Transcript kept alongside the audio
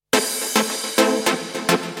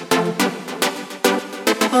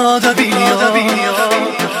O da biliyor,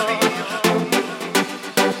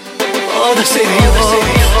 o da seviyor,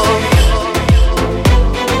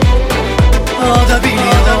 o da biliyor.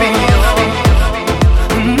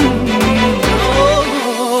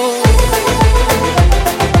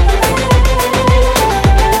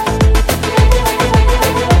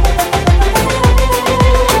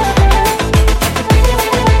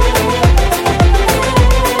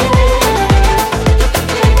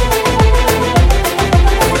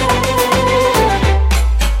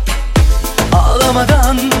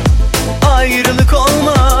 Ağlamadan ayrılık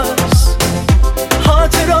olmaz,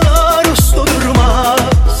 hatıralar uslu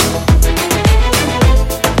durmaz.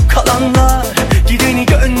 Kalanlar gideni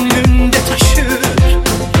gönlünde taşır.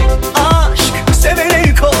 Aşk sevene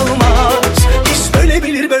yük olmaz, biz böyle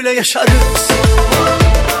bilir böyle yaşarız.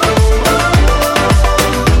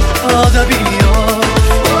 O da biliyor,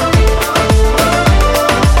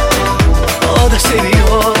 o da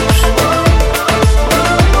seviyor.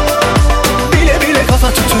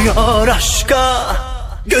 Tutuyor aşka,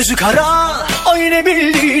 gözü kara, o yine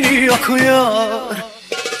bildiğini okuyor.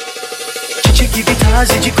 Çiçek gibi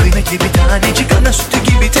tazecik, kıymetli bir tanecik, ana sütü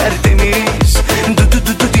gibi tertemiz. Dudu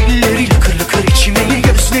dudu dilleri lıkır lıkır içmeli,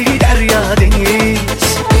 gözleri derya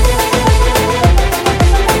deniz.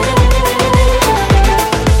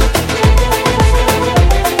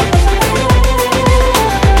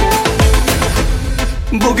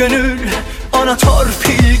 Bu gönül ona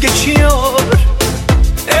torpil geçiyor,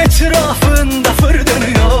 etrafında fır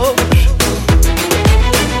dönüyor.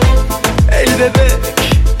 El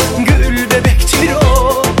bebek, gül bebektir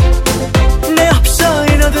o, ne yapsa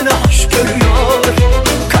inadına hoş görüyor.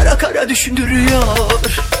 Kara kara düşündürüyor,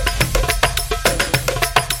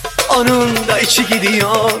 onun da içi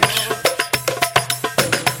gidiyor.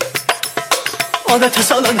 O da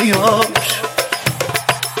tasalanıyor,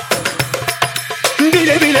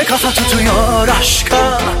 bile bile kafa tutuyor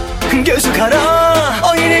aşka. Gözü kara,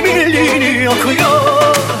 o yine bildiğini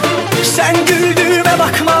okuyor. Sen güldüğüme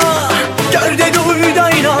bakma, gör de duy da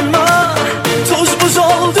inanma. Tuz buz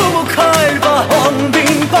oldu bu kalba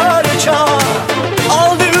 10.000 parça.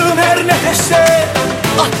 Aldığım her nefeste,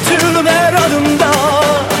 attığım her adımda.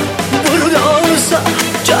 Burada olsa,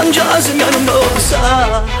 cancağızım yanımda olsa.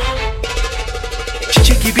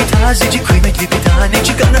 Çiçek gibi tazecik, kıymetli bir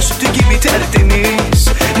tanecik, ana sütü gibi tertemiz.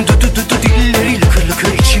 Dudu dudu dilleri lıkır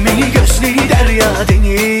lıkır içmeli, gözleri derya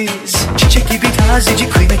deniz. Çiçek gibi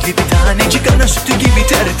tazecik, kıymetli bir tanecik, ana sütü gibi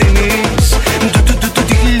tertemiz. Dudu dudu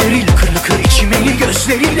dilleri lıkır lıkır içmeli,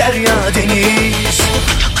 gözleri derya deniz.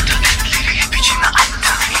 Hep içime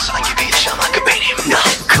attı, insan gibi yaşamak benim de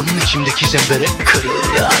hakkım. İçimdeki zembere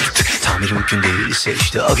kırıldı artık, tamir mümkün değilse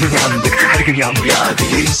işte o gün yandık. Her gün yağmur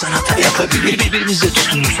yağabilir, insan hata yapabilir. Birbirimize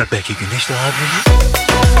tutunursak belki güneş doğabilir.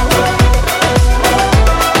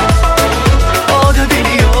 O da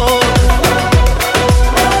biliyor,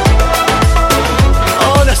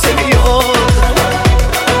 o da seviyor.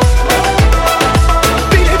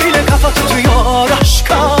 Bile bile kafa tutuyor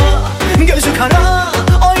aşka. Gözü kara,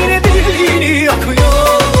 o yine bildiğini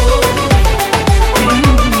okuyor.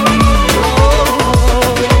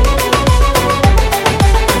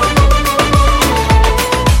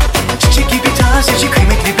 Çiçek gibi tazecik,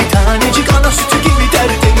 kıymetli bir tanecik, ana sütü gibi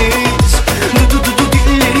tertemiz. Dudu dudu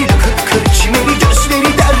dilleri lıkır lıkır içmeli,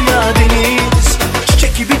 gözleri derya deniz.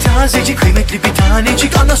 Çiçek gibi tazecik, kıymetli bir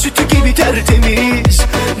tanecik, ana sütü gibi tertemiz.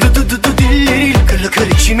 Dudu dudu dilleri lıkır lıkır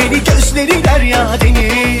içmeli, gözleri derya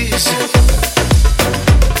deniz.